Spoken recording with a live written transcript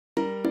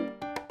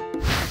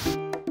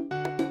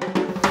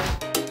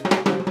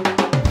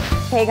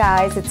Hey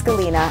guys, it's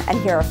Galina, and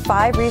here are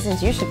 5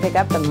 reasons you should pick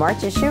up the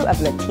March issue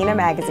of Latina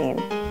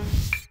Magazine.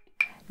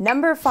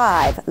 Number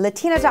 5,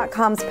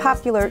 Latina.com's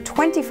popular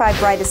 25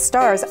 Brightest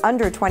Stars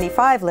Under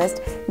 25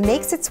 list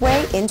makes its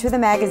way into the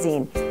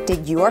magazine.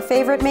 Did your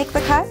favorite make the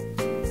cut?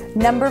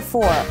 Number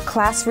 4,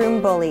 Classroom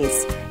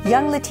Bullies.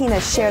 Young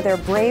Latinas share their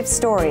brave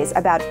stories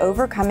about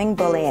overcoming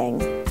bullying.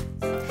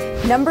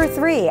 Number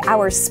 3,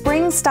 our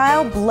Spring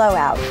Style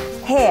Blowout.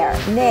 Hair,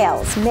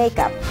 nails,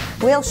 makeup.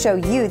 We'll show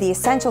you the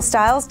essential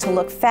styles to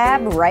look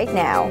fab right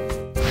now.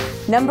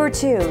 Number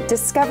 2,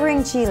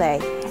 Discovering Chile.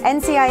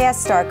 NCIS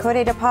star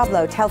Corey de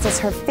Pablo tells us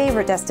her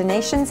favorite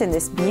destinations in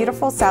this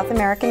beautiful South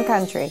American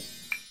country.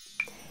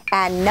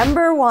 And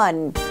number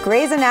 1,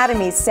 Grey's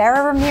Anatomy's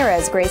Sarah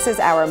Ramirez graces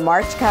our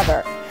March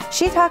cover.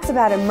 She talks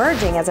about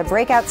emerging as a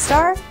breakout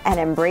star and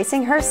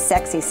embracing her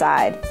sexy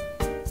side.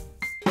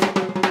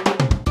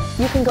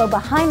 You can go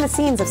behind the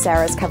scenes of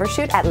Sarah's cover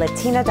shoot at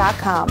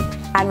Latina.com.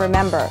 And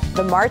remember,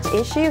 the March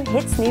issue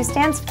hits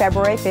newsstands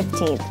February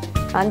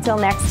 15th. Until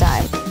next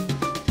time.